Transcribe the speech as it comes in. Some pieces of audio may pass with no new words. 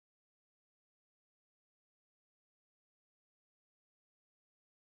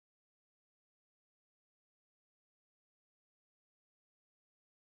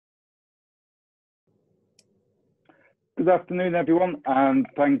Good afternoon, everyone, and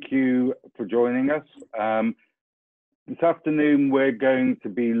thank you for joining us. This afternoon, we're going to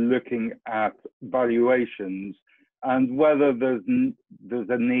be looking at valuations and whether there's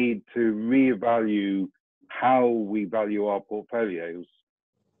a need to reevaluate how we value our portfolios.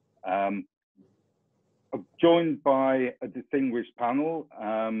 I'm joined by a distinguished panel.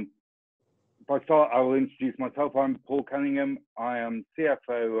 If I start, I will introduce myself. I'm Paul Cunningham. I am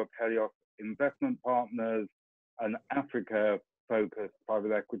CFO of Helios Investment Partners, an Africa-focused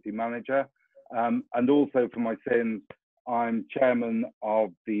private equity manager. And also for my sins, I'm chairman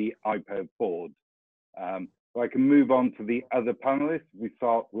of the IPEV board. So I can move on to the other panelists. We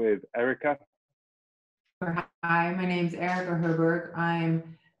start with Erica. Hi, my name is Erica Herberg. I'm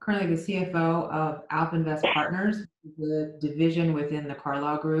currently the CFO of AlpInvest Partners, the division within the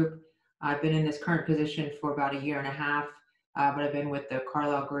Carlyle Group. I've been in this current position for about a year and a half, but I've been with the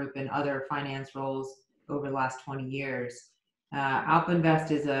Carlyle Group in other finance roles over the last 20 years.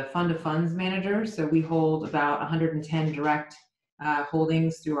 AlpInvest is a fund of funds manager, so we hold about 110 direct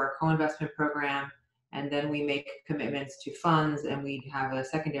holdings through our co-investment program, and then we make commitments to funds, and we have a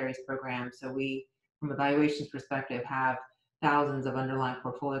secondaries program. So we, from a valuations perspective, have thousands of underlying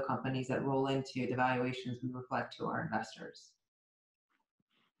portfolio companies that roll into the valuations we reflect to our investors.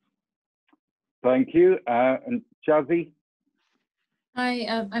 Thank you. And Jasi? Hi,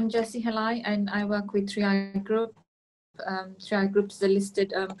 I'm Jasi Halai, and I work with 3i Group. 3i Group is a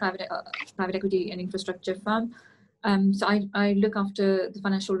listed private equity and infrastructure firm. So I look after the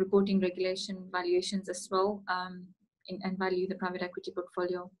financial reporting, regulation, valuations as well, and value the private equity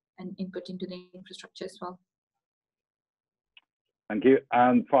portfolio and input into the infrastructure as well. Thank you.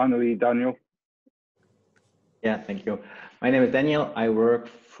 And finally, Daniel. Yeah, thank you. My name is Daniel. I worked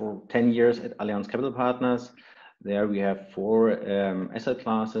for 10 years at Allianz Capital Partners. There we have 4 asset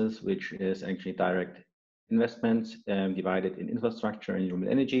classes, which is actually direct investments divided in infrastructure and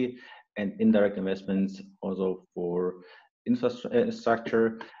renewable energy, and indirect investments also for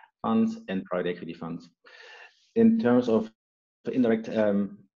infrastructure funds and private equity funds. In terms of indirect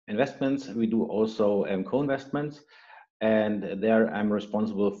investments, we do also co-investments, and there I'm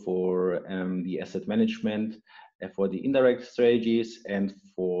responsible for the asset management for the indirect strategies and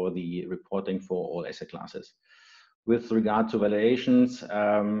for the reporting for all asset classes. With regard to valuations,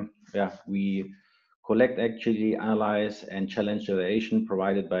 we collect, actually analyze and challenge the valuation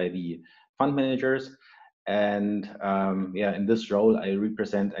provided by the fund managers. And in this role, I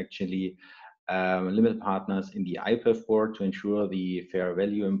represent actually limited partners in the IPEV board to ensure the fair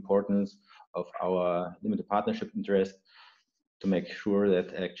value importance of our limited partnership interest, to make sure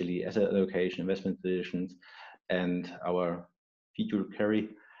that actually asset allocation, investment decisions, and our fiduciary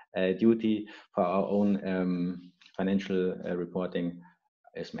duty for our own financial reporting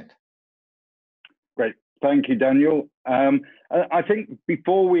is met. Great. Thank you, Daniel. I think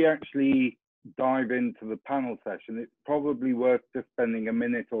before we actually dive into the panel session, it's probably worth just spending a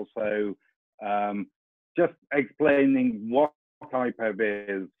minute or so just explaining what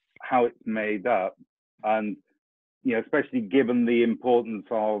IPEV is, how it's made up, and especially given the importance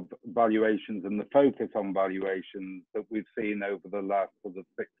of valuations and the focus on valuations that we've seen over the last sort of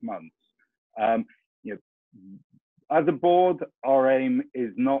 6 months. As a board, our aim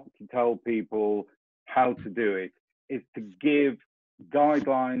is not to tell people how to do it. It's to give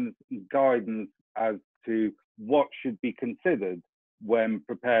guidelines and guidance as to what should be considered when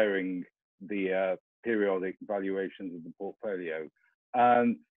preparing the periodic valuations of the portfolio.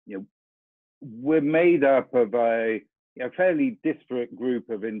 And we're made up of a fairly disparate group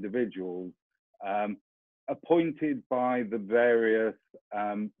of individuals appointed by the various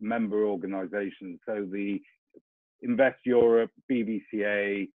member organizations. So the Invest Europe,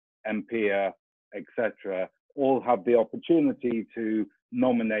 BVCA, MPEA, etc., all have the opportunity to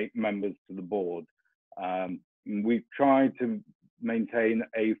nominate members to the board. We've tried to maintain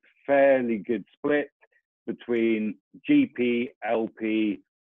a fairly good split between GP, LP,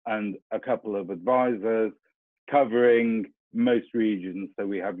 and a couple of advisors covering most regions. So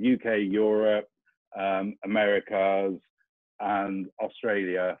we have UK, Europe, Americas, and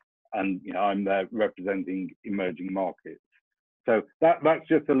Australia, and I'm there representing emerging markets. So that's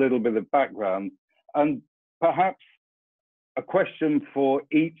just a little bit of background. And perhaps a question for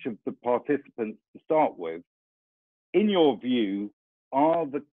each of the participants to start with. In your view, are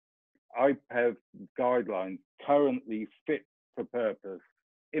the IPEV guidelines currently fit for purpose,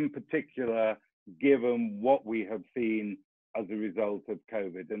 in particular, given what we have seen as a result of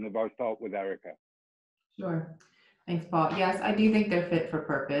COVID? And if I start with Erica. Sure. Thanks, Paul. Yes, I do think they're fit for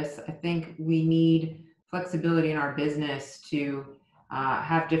purpose. I think we need flexibility in our business to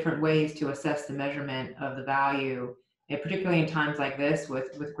have different ways to assess the measurement of the value particularly in times like this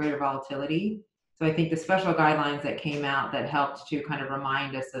with greater volatility. So I think the special guidelines that came out that helped to kind of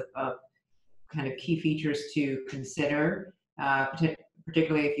remind us of kind of key features to consider,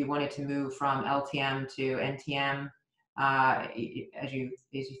 particularly if you wanted to move from LTM to NTM, as you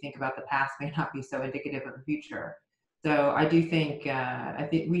think about the past may not be so indicative of the future. So I do think, I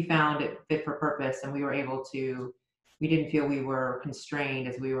think we found it fit for purpose, and we were able to, we didn't feel we were constrained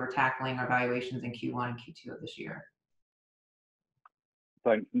as we were tackling our valuations in Q1 and Q2 of this year.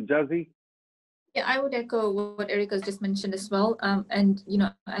 Thanks. And Jasi? Yeah, I would echo what Eric has just mentioned as well. And, you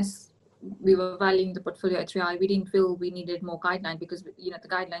know, as we were valuing the portfolio at 3i, we didn't feel we needed more guideline because, you know, the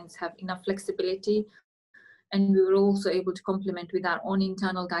guidelines have enough flexibility. And we were also able to complement with our own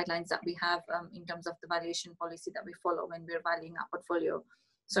internal guidelines that we have in terms of the valuation policy that we follow when we're valuing our portfolio.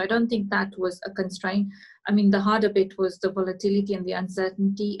 So I don't think that was a constraint. I mean, the harder bit was the volatility and the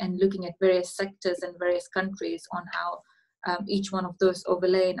uncertainty and looking at various sectors and various countries on how each one of those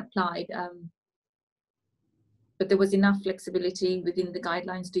overlay and applied. But there was enough flexibility within the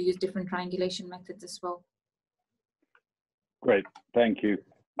guidelines to use different triangulation methods as well. Great, thank you.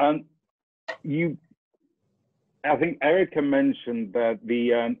 I think Erica mentioned that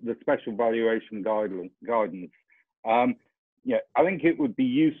the special valuation guidance. Yeah, I think it would be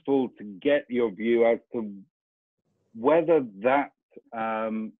useful to get your view as to whether that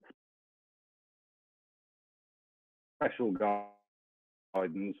special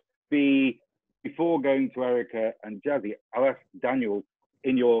guidance before going to Erica and Jasi. I'll ask Daniel,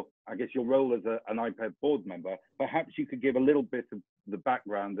 in your, I guess, your role as an IPEV board member, perhaps you could give a little bit of the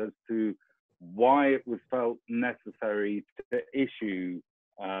background as to why it was felt necessary to issue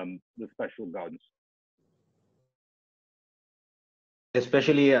the special guidance.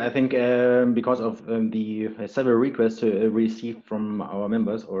 Especially, I think, because of the several requests received from our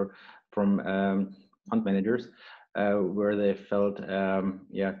members or from fund managers, where they felt,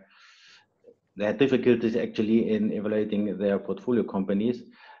 yeah, they had difficulties actually in evaluating their portfolio companies.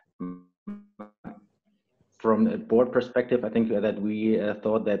 From a board perspective, I think that we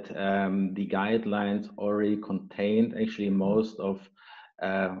thought that the guidelines already contained actually most of,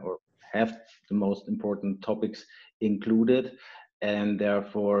 or have the most important topics included. And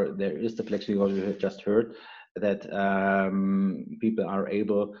therefore, there is the flexibility we have just heard that people are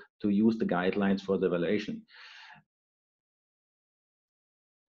able to use the guidelines for the evaluation.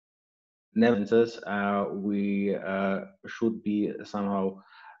 Nevertheless, we should be somehow,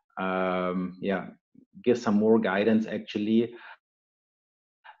 yeah, give some more guidance actually.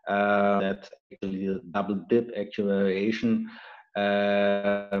 That actually the double dip actualization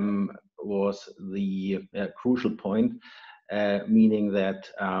was the crucial point. Meaning that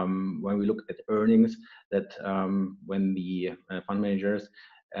when we look at earnings, that when the fund managers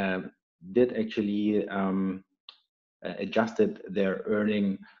did actually adjusted their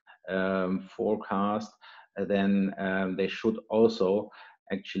earning forecast, then they should also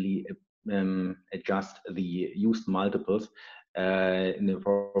actually adjust the used multiples in the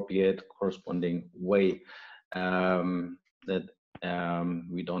appropriate corresponding way, that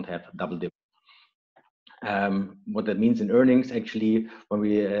we don't have double dip. What that means in earnings, actually, when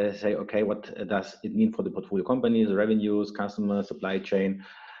we say, okay, what does it mean for the portfolio companies, the revenues, customers, supply chain,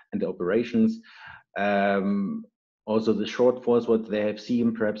 and the operations. Also the shortfalls, what they have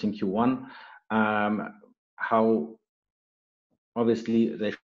seen perhaps in Q1, how obviously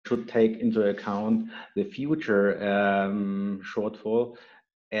they should take into account the future shortfall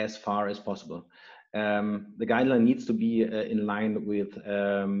as far as possible. The guideline needs to be in line with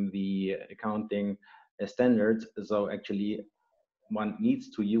the accounting standards. So actually one needs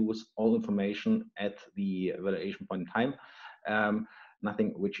to use all information at the evaluation point in time.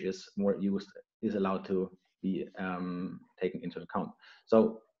 Nothing which is more used is allowed to be taken into account.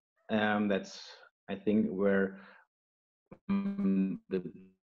 So that's, I think, where the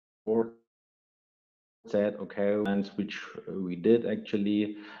board said, okay, and which we did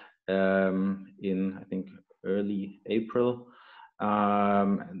actually in, I think, early April,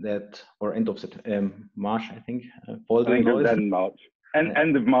 that, or end of March, I think. I think it was end March.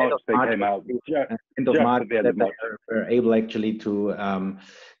 End of March they came out. End of March, that they were able actually to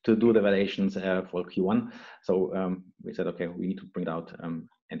do the evaluations for Q1. So we said, okay, we need to bring it out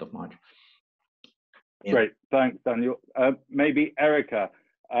end of March. Yeah. Great, thanks, Daniel. Maybe Erica,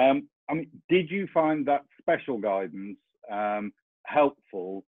 I mean, did you find that special guidance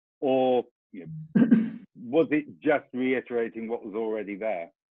helpful, or was it just reiterating what was already there?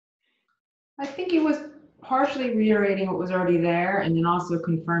 I think it was partially reiterating what was already there, and then also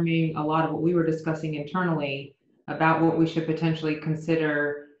confirming a lot of what we were discussing internally about what we should potentially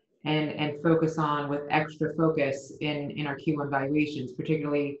consider and focus on with extra focus in our Q1 valuations,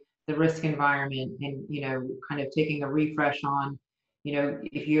 particularly the risk environment, and kind of taking a refresh on,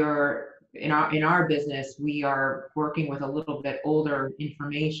 if you're in our business, we are working with a little bit older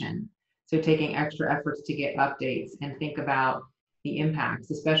information, so taking extra efforts to get updates and think about the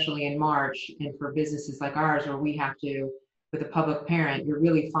impacts, especially in March, and for businesses like ours where we have to, with a public parent, you're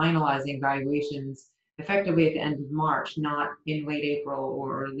really finalizing valuations effectively at the end of March, not in late April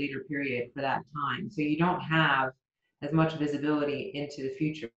or a later period for that time. So you don't have as much visibility into the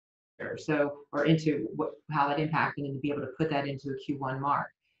future, or into how that impacted, and to be able to put that into a Q1 mark.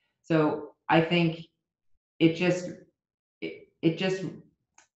 So I think it just,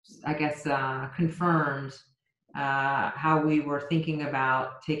 I guess, confirms how we were thinking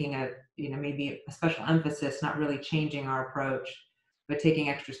about taking maybe a special emphasis, not really changing our approach, but taking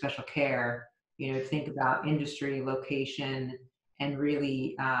extra special care, to think about industry, location, and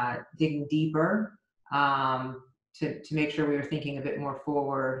really digging deeper, to make sure we were thinking a bit more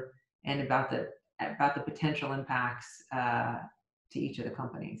forward and about the potential impacts to each of the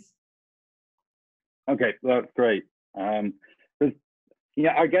companies. Okay, that's great. I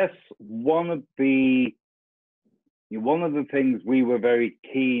guess one of the things we were very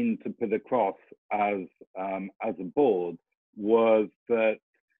keen to put across as a board was that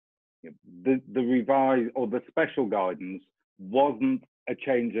the revised or the special guidance wasn't a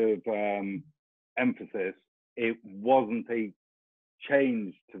change of emphasis. It wasn't a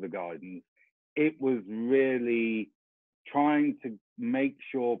change to the guidance. It was really trying to make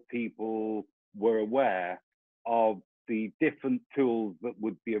sure people were aware of the different tools that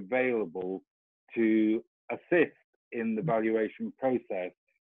would be available to assist in the valuation process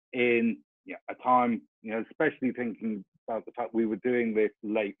in a time, especially thinking about the fact we were doing this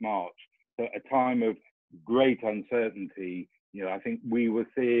late March, so a time of great uncertainty. I think we were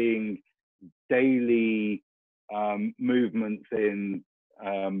seeing daily movements in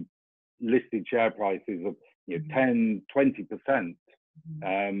listed share prices of 10, 20%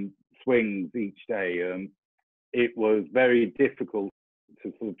 swings each day. It was very difficult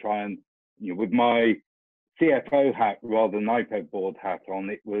to sort of try and, with my CFO hat rather than IPEV board hat on,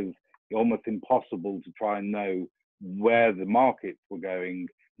 it was almost impossible to try and know where the markets were going,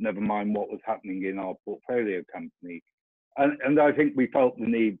 never mind what was happening in our portfolio company. And I think we felt the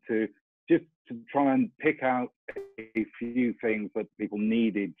need to just to try and pick out a few things that people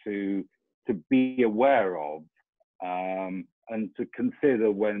needed to be aware of, and to consider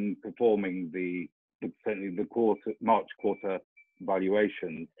when performing certainly the March quarter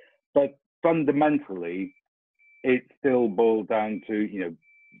valuations. But fundamentally, it still boils down to,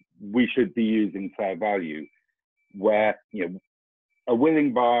 we should be using fair value, where, a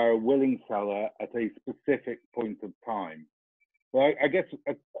willing buyer, a willing seller at a specific point of time. Well, I guess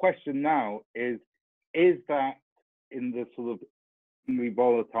a question now is that in the sort of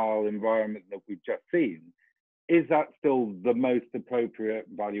volatile environment that we've just seen, is that still the most appropriate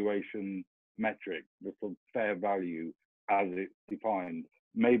valuation metric, the sort of fair value as it's defined?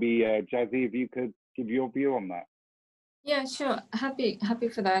 Maybe Jasi, if you could give your view on that. Yeah, sure. Happy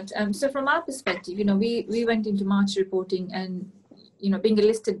for that. So from our perspective, we went into March reporting, and being a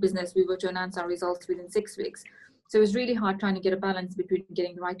listed business, we were to announce our results within 6 weeks. So it was really hard trying to get a balance between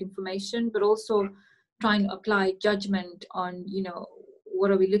getting the right information, but also trying to apply judgment on, what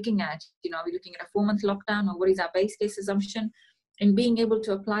are we looking at? Are we looking at a 4-month lockdown, or what is our base case assumption? And being able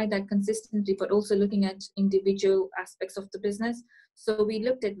to apply that consistently, but also looking at individual aspects of the business. So we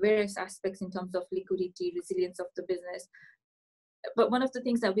looked at various aspects in terms of liquidity, resilience of the business. But one of the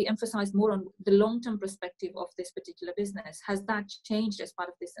things that we emphasize more on the long-term perspective of this particular business, has that changed as part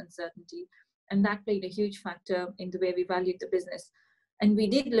of this uncertainty? And that played a huge factor in the way we valued the business. And we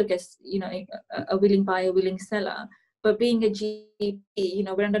did look at, a willing buyer, willing seller. But being a GP,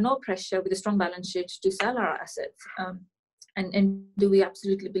 we're under no pressure with a strong balance sheet to sell our assets. And do we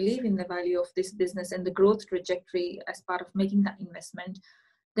absolutely believe in the value of this business and the growth trajectory as part of making that investment?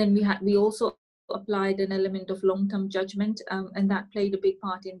 Then we also applied an element of long-term judgment, and that played a big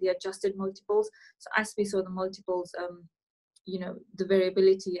part in the adjusted multiples. So as we saw the multiples, the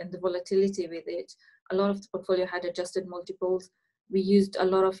variability and the volatility with it, a lot of the portfolio had adjusted multiples. We used a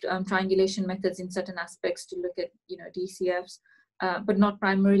lot of triangulation methods in certain aspects to look at, DCFs, but not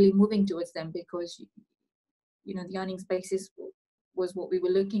primarily moving towards them, because the earnings basis was what we were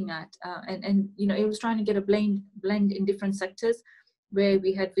looking at, and it was trying to get a blend in different sectors where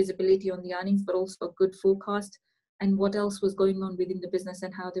we had visibility on the earnings, but also a good forecast, and what else was going on within the business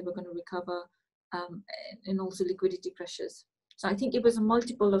and how they were going to recover, and also liquidity pressures. So I think it was a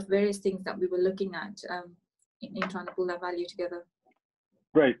multiple of various things that we were looking at in trying to pull that value together.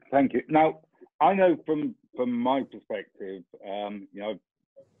 Great, thank you. Now, I know from my perspective, I'm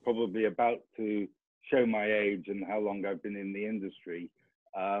probably about to show my age and how long I've been in the industry.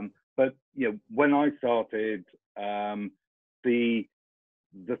 But when I started, the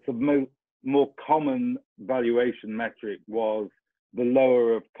more common valuation metric was the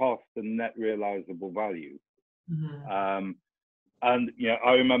lower of cost and net realizable value. Mm-hmm. And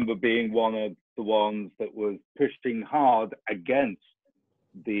I remember being one of the ones that was pushing hard against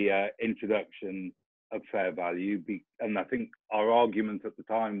the introduction of fair value, and I think our argument at the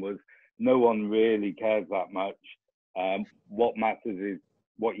time was no one really cares that much. What matters is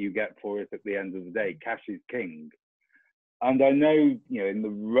what you get for it at the end of the day. Cash is king. And I know, in the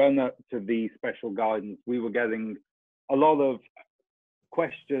run-up to the special guidance, we were getting a lot of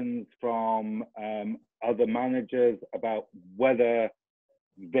questions from other managers about whether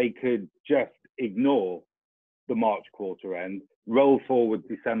they could just ignore the March quarter end, roll forward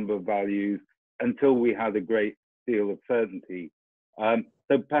December values until we had a great deal of certainty.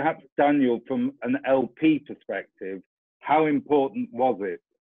 So perhaps, Daniel, from an LP perspective, how important was it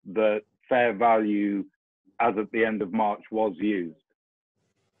that fair value as at the end of March was used?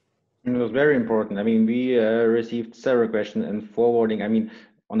 It was very important. I mean, we received several questions and forwarding. I mean,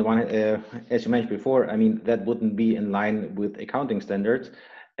 on the one hand, as you mentioned before, I mean, that wouldn't be in line with accounting standards.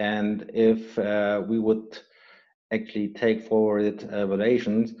 And if we would actually take forward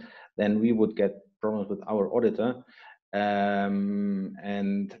valuations, then we would get problems with our auditor.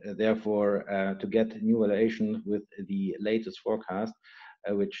 And therefore, to get new valuation with the latest forecast,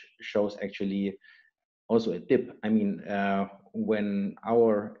 which shows actually also a dip. I mean, when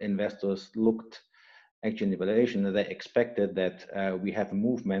our investors looked actually in the valuation, they expected that we have a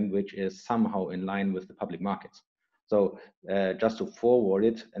movement which is somehow in line with the public markets. So just to forward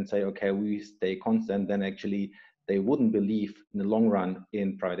it and say, okay, we stay constant, then actually they wouldn't believe in the long run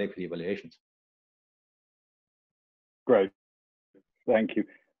in private equity valuations. Great, thank you.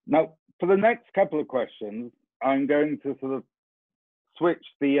 Now, for the next couple of questions, I'm going to sort of switch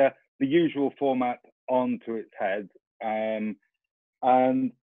the usual format onto its head, and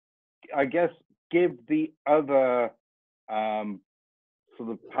I guess give the other sort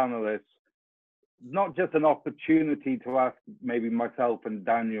of panelists not just an opportunity to ask maybe myself and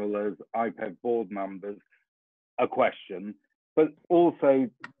Daniel as IPEV board members a question, but also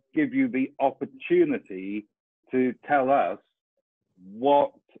give you the opportunity to tell us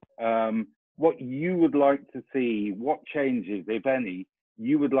what you would like to see, what changes, if any,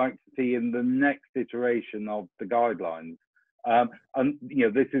 you would like to see in the next iteration of the guidelines. And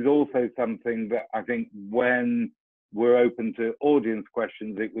this is also something that I think when we're open to audience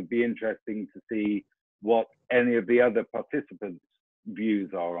questions, it would be interesting to see what any of the other participants'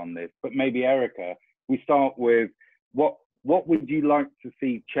 views are on this. But maybe, Erica, we start with what would you like to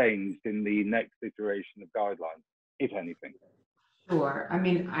see changed in the next iteration of guidelines, if anything? Sure. I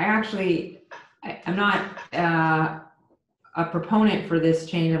mean, I'm not a proponent for this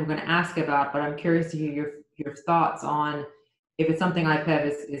change I'm going to ask about, but I'm curious to hear your thoughts on if it's something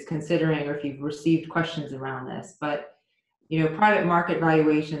IPEV is considering, or if you've received questions around this. But private market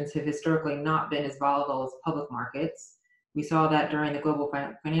valuations have historically not been as volatile as public markets. We saw that during the global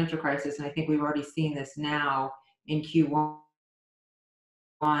financial crisis, and I think we've already seen this now in Q1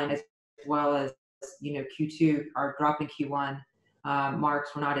 as well as Q2. Our drop in Q1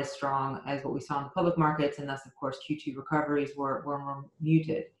 marks were not as strong as what we saw in the public markets, and thus, of course, Q2 recoveries were more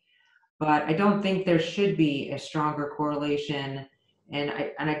muted. But I don't think there should be a stronger correlation, and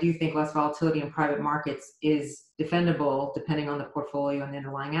I do think less volatility in private markets is defendable depending on the portfolio and the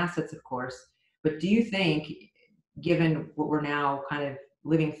underlying assets, of course. But do you think, given what we're now kind of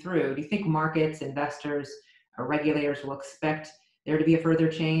living through, do you think markets, investors, or regulators will expect there to be a further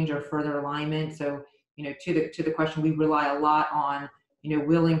change or further alignment? So, to the question, we rely a lot on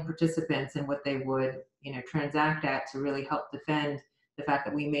willing participants and what they would transact at to really help defend the fact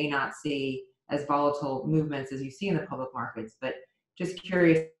that we may not see as volatile movements as you see in the public markets. But just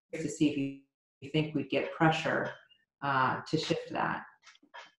curious to see if you think we'd get pressure to shift that.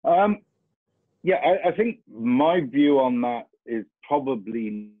 Yeah, I think my view on that is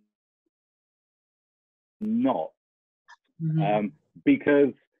probably not,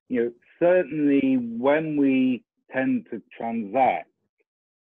 because certainly when we tend to transact,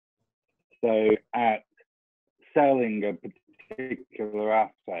 so at selling a particular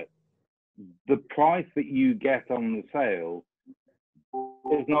asset, the price that you get on the sale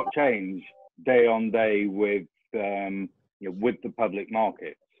does not change day on day with with the public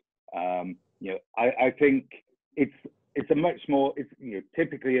markets. I think it's a much more,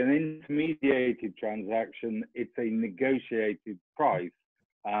 typically an intermediated transaction. It's a negotiated price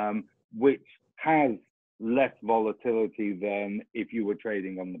which has less volatility than if you were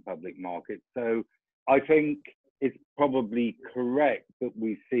trading on the public market. So I think it's probably correct that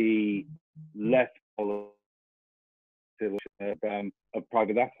we see less volatility of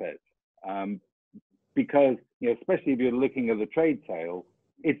private assets, because, you know, especially if you're looking at the trade sale,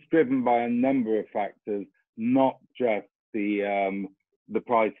 it's driven by a number of factors, not just the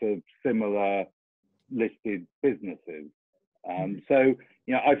price of similar listed businesses. So,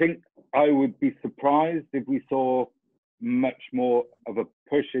 you know, I think I would be surprised if we saw much more of a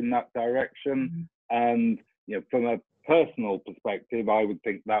push in that direction. And, you know, from a personal perspective, I would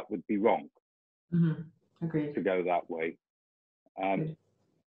think that would be wrong. Agreed. To go that way.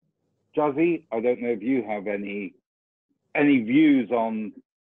 Jasi, I don't know if you have any views on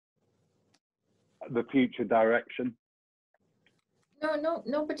the future direction.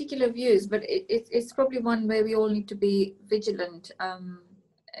 No particular views, but it's probably one where we all need to be vigilant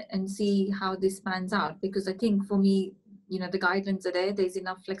and see how this pans out. Because I think for me, you know, the guidelines are there. There's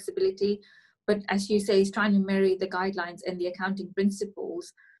enough flexibility, but as you say, it's trying to marry the guidelines and the accounting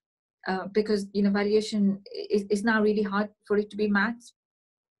principles. Because, you know, valuation is now really hard for it to be matched.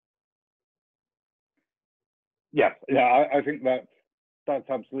 Yeah, I think that's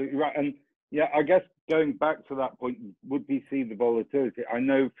absolutely right. And yeah, I guess going back to that point, would we see the volatility? I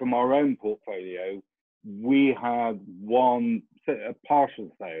know from our own portfolio, we had a partial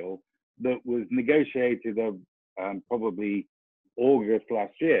sale that was negotiated of probably August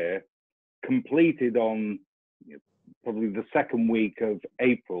last year, completed on probably the second week of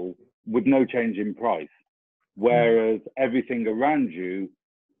April with no change in price, whereas everything around you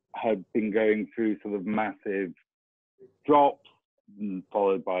had been going through sort of massive drops,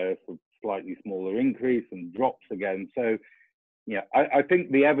 followed by a sort of slightly smaller increase and drops again. So, yeah, I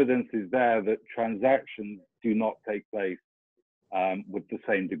think the evidence is there that transactions do not take place with the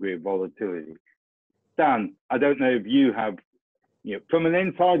same degree of volatility. Dan, I don't know if you have, you know, from an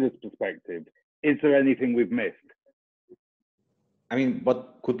insider's perspective, is there anything we've missed? I mean,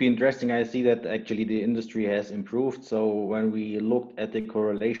 what could be interesting, I see that actually the industry has improved. So when we looked at the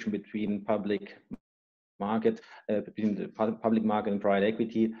correlation between public market, between the public market and private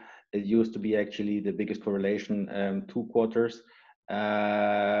equity, it used to be actually the biggest correlation 2 quarters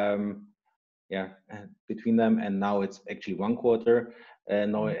between them, and now it's actually 1 quarter.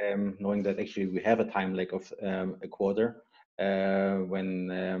 Knowing that actually we have a time lag of a quarter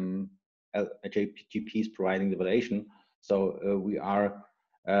when JPGP is providing the valuation. So we are,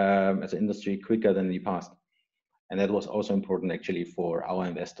 as an industry, quicker than in the past. And that was also important actually for our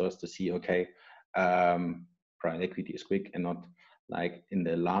investors to see, okay, private equity is quick and not like in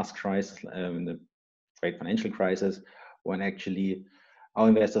the last crisis, in the great financial crisis, when actually our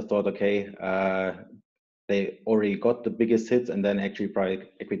investors thought, okay, they already got the biggest hits, and then actually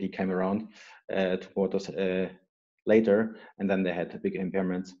private equity came around 2 quarters later, and then they had big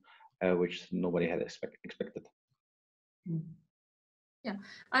impairments, which nobody had expected. Yeah,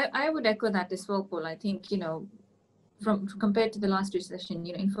 I would echo that as well, Paul. I think, you know, from compared to the last recession,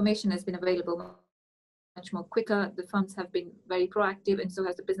 you know, information has been available much more quicker. The funds have been very proactive, and so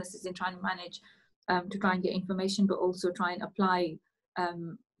has the businesses in trying to manage to try and get information, but also try and apply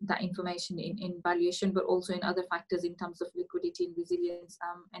that information in valuation, but also in other factors in terms of liquidity and resilience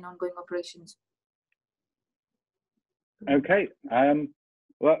and ongoing operations. Okay,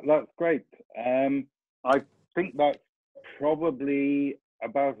 well, that's great. I think that's probably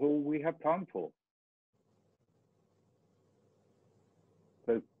about all we have time for.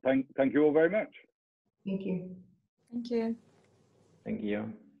 So thank you all very much. Thank you. Thank you. Thank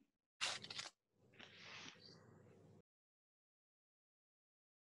you.